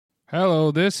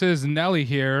Hello, this is Nelly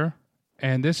here,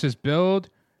 and this is Build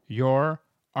Your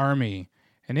Army.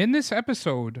 And in this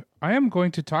episode, I am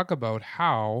going to talk about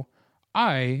how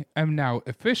I am now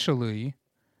officially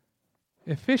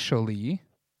a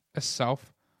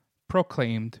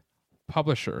self-proclaimed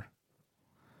publisher,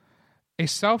 a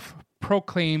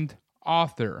self-proclaimed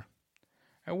author.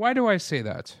 And why do I say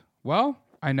that? Well,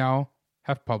 I now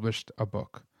have published a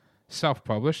book,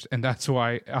 self-published, and that's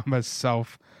why I'm a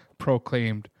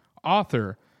self-proclaimed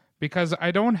author, because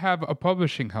I don't have a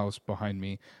publishing house behind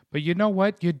me. But you know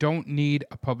what? You don't need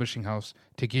a publishing house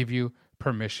to give you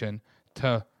permission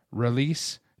to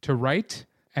release, to write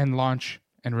and launch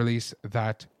and release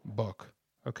that book.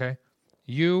 Okay?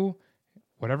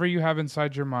 Whatever you have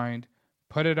inside your mind,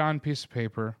 put it on a piece of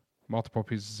paper, multiple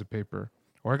pieces of paper,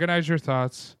 organize your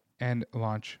thoughts, and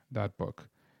launch that book.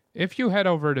 If you head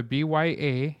over to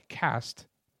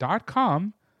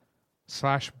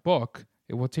byacast.com/book,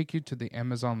 it will take you to the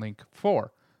Amazon link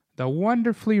for the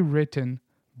wonderfully written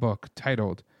book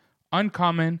titled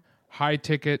Uncommon High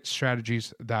Ticket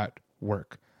Strategies That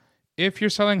Work. If you're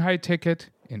selling high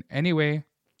ticket in any way,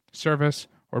 service,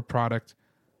 or product,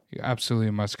 you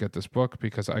absolutely must get this book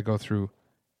because I go through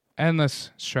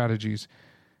endless strategies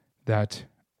that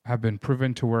have been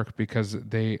proven to work because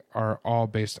they are all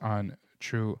based on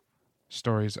true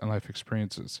stories and life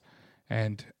experiences,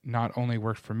 and not only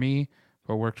worked for me,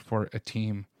 but worked for a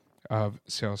team of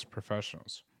sales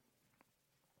professionals.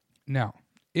 Now,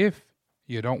 if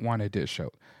you don't want to dish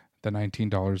out the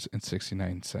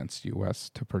 $19.69 US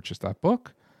to purchase that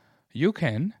book, you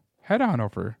can head on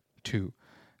over to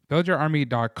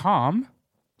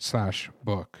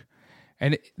buildyourarmy.com/book.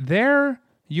 And there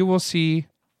you will see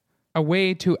a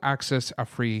way to access a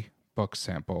free book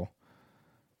sample.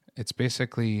 It's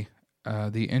basically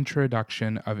the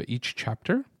introduction of each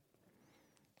chapter,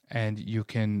 and you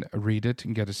can read it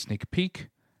and get a sneak peek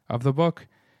of the book.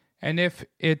 And if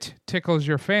it tickles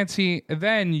your fancy,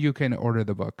 then you can order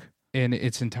the book in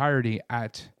its entirety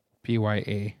at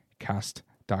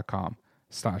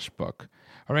byacast.com/book.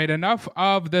 All right, enough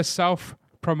of the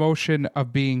self-promotion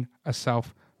of being a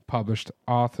self-published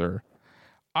author.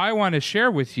 I want to share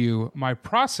with you my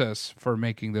process for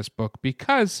making this book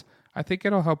because I think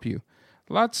it'll help you.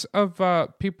 Lots of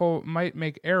people might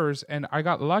make errors, and I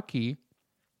got lucky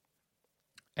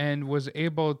and was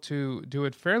able to do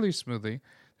it fairly smoothly.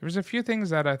 There was a few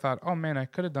things that I thought, oh man, I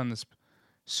could have done this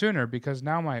sooner because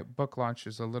now my book launch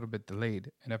is a little bit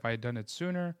delayed. And if I had done it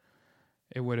sooner,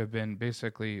 it would have been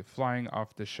basically flying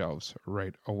off the shelves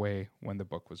right away when the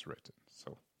book was written.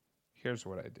 So here's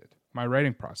what I did. My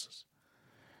writing process.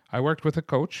 I worked with a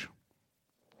coach.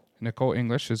 Nicole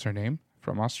English is her name,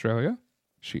 from Australia.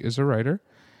 She is a writer.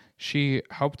 She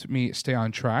helped me stay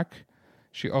on track.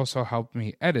 She also helped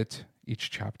me edit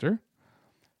each chapter.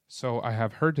 So I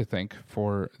have her to thank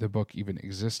for the book even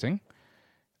existing.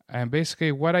 And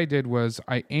basically what I did was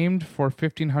I aimed for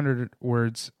 1,500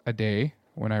 words a day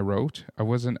when I wrote. I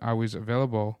wasn't always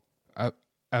available. I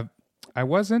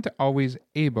wasn't always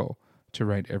able to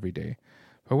write every day.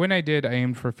 But when I did, I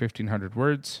aimed for 1,500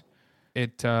 words.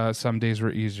 Some days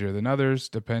were easier than others,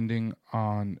 depending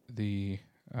on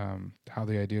how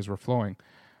the ideas were flowing.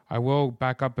 I will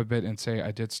back up a bit and say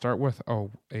I did start with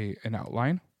an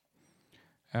outline.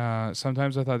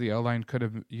 Sometimes I thought the outline could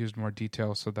have used more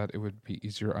detail so that it would be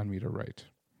easier on me to write.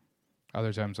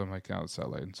 Other times I'm like, no, this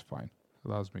outline's fine. It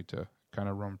allows me to kind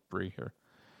of roam free here.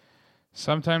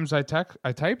 Sometimes I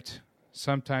typed.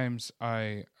 Sometimes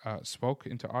I spoke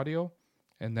into audio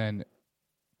and then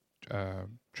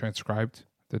transcribed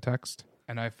the text.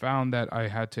 And I found that I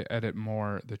had to edit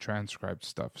more the transcribed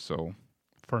stuff. So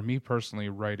for me personally,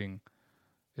 writing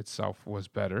itself was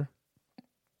better.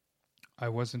 I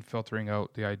wasn't filtering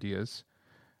out the ideas.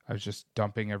 I was just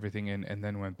dumping everything in and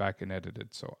then went back and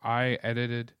edited. So I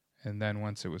edited, and then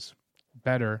once it was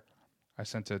better, I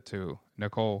sent it to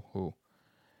Nicole, who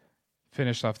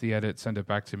finished off the edit, sent it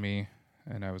back to me,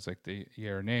 and I was like, the yay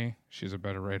or nay. She's a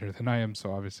better writer than I am,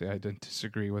 so obviously I didn't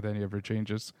disagree with any of her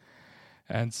changes.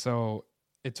 And so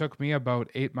it took me about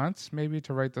 8 months maybe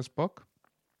to write this book.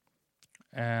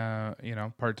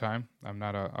 Part-time. I'm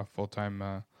not a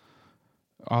full-time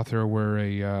author where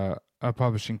a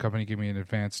publishing company give me an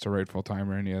advance to write full-time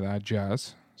or any of that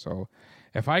jazz. So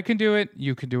if I can do it,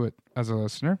 you can do it as a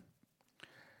listener.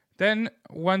 Then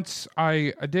once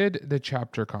I did the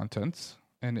chapter contents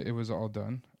and it was all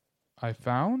done, I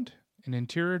found an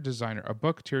interior designer, a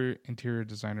book interior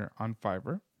designer on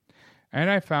Fiverr, and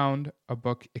I found a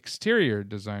book exterior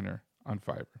designer on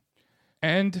Fiverr.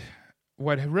 And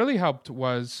what really helped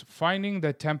was finding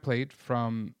the template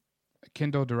from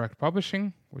Kindle Direct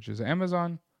Publishing, which is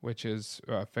Amazon, which is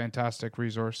a fantastic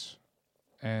resource.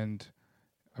 And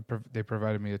they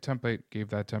provided me a template, gave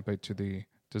that template to the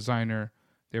designer.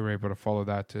 They were able to follow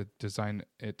that to design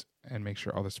it and make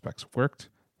sure all the specs worked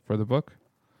for the book,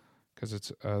 because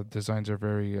its designs are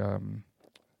very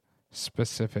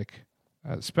specific,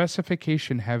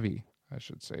 specification heavy, I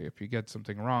should say. If you get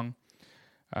something wrong,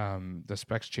 the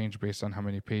specs change based on how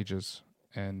many pages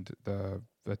and the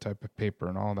type of paper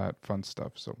and all that fun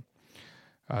stuff. So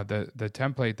the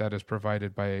template that is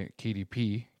provided by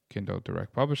KDP, Kindle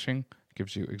Direct Publishing,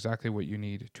 gives you exactly what you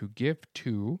need to give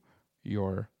to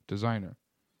your designer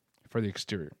for the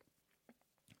exterior.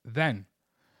 Then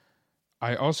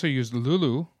I also use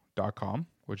Lulu.com,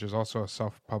 which is also a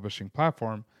self-publishing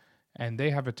platform, and they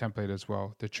have a template as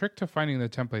well. The trick to finding the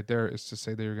template there is to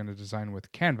say that you're going to design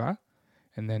with Canva,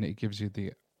 and then it gives you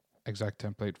the exact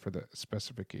template for the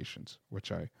specifications,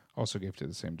 which I also gave to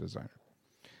the same designer.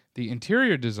 The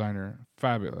interior designer,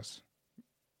 fabulous.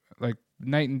 Like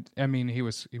he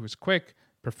was quick,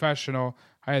 professional.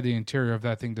 I had the interior of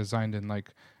that thing designed in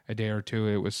like a day or two.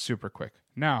 It was super quick.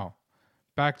 Now,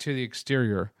 back to the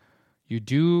exterior. You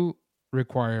do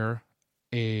require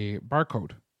a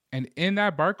barcode. And in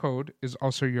that barcode is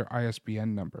also your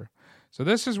ISBN number. So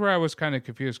this is where I was kind of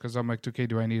confused, because I'm like, okay,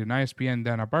 do I need an ISBN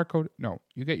then a barcode? No,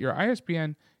 you get your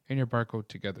ISBN and your barcode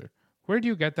together. Where do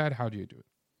you get that? How do you do it?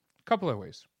 A couple of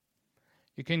ways.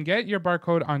 You can get your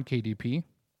barcode on KDP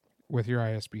with your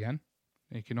ISBN.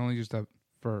 And you can only use that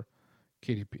for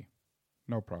KDP.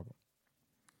 No problem.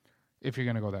 If you're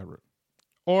going to go that route.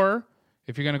 Or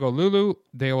if you're going to go Lulu,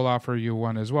 they will offer you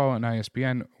one as well, an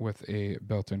ISBN with a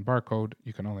built-in barcode.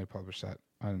 You can only publish that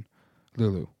on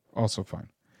Lulu. Also fine.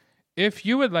 If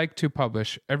you would like to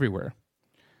publish everywhere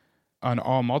on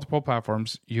all multiple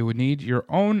platforms, you would need your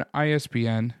own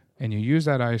ISBN, and you use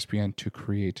that ISBN to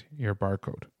create your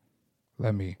barcode.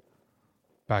 Let me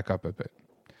back up a bit.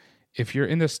 If you're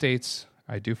in the States,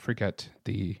 I do forget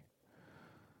the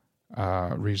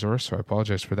resource, so I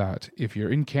apologize for that. If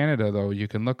you're in Canada, though, you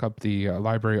can look up the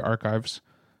Library Archives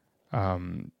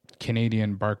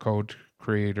Canadian barcode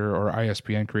creator or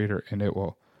ISBN creator, and it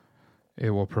will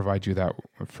provide you that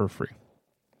for free.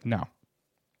 Now,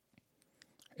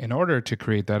 in order to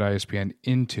create that ISBN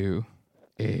into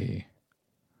a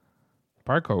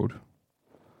barcode,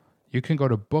 you can go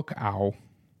to BookOwl,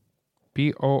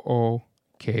 BOOKOW,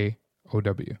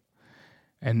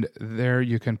 and there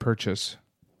you can purchase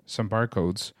some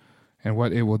barcodes, and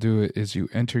what it will do is you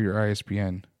enter your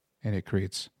ISBN and it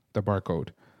creates the barcode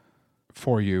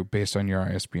for you based on your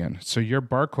ISBN. So your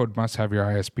barcode must have your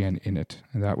ISBN in it,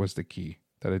 and that was the key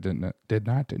that I did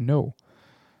not know.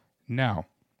 Now,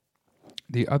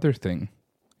 the other thing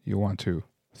you want to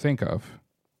think of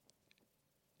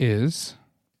is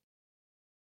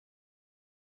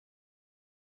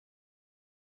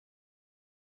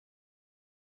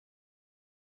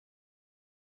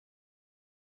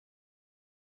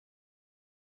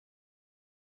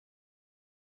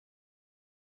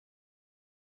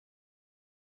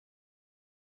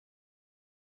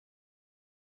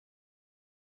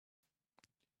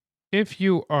if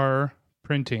you are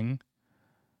printing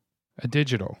a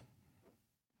digital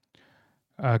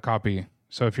copy,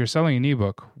 so if you're selling an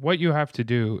ebook, what you have to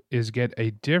do is get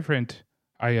a different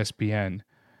ISBN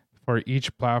for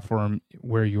each platform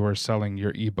where you are selling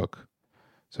your ebook.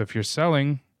 So if you're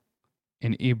selling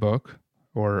an ebook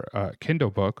or a Kindle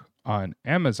book on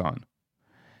Amazon,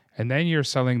 and then you're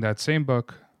selling that same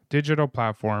book, digital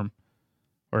platform,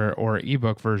 or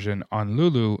ebook version on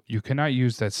Lulu, you cannot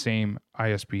use that same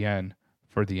ISBN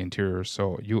for the interior.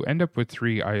 So you end up with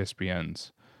 3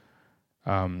 ISBNs.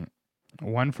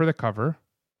 One for the cover,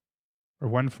 or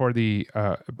one for the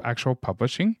actual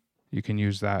publishing. You can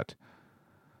use that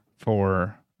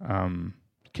for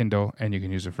Kindle, and you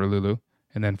can use it for Lulu.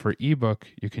 And then for ebook,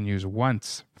 you can use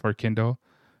once for Kindle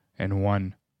and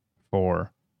one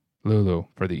for Lulu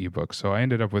for the ebook. So I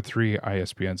ended up with 3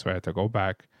 ISBNs, so I had to go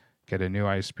back, get a new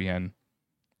ISBN,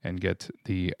 and get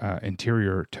the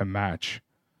interior to match,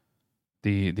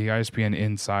 the ISBN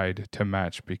inside to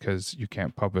match, because you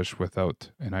can't publish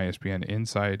without an ISBN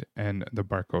inside and the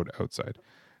barcode outside.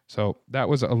 So that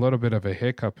was a little bit of a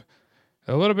hiccup,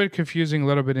 a little bit confusing, a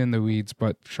little bit in the weeds,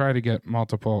 but try to get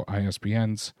multiple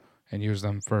ISBNs and use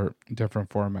them for different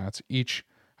formats. Each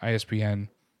ISBN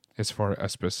is for a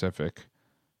specific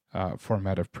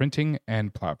format of printing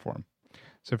and platform.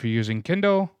 So if you're using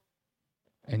Kindle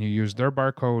and you use their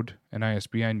barcode and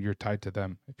ISBN, you're tied to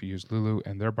them. If you use Lulu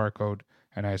and their barcode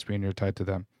and ISBN, you're tied to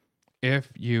them. If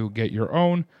you get your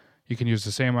own, you can use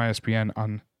the same ISBN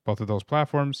on both of those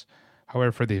platforms.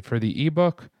 However, for the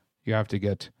ebook, you have to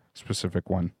get a specific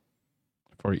one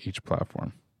for each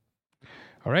platform.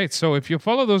 All right. So if you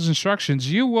follow those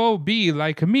instructions, you will be,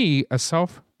 like me, a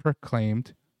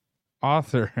self-proclaimed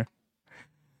author.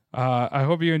 I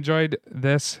hope you enjoyed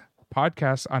this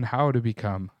podcast on how to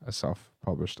become a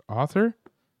self-published author.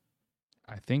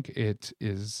 I think it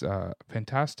is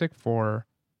fantastic for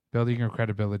building your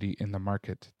credibility in the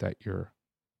market that you're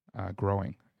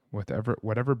growing.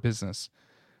 Whatever business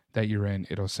that you're in,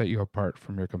 it'll set you apart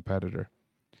from your competitor.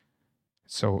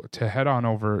 So to head on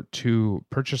over to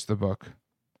purchase the book,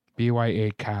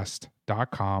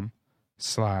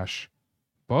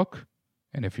 byacast.com/book.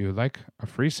 And if you like a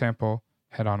free sample,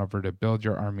 head on over to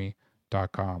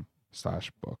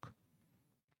buildyourarmy.com/book.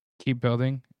 Keep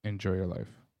building. Enjoy your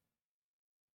life.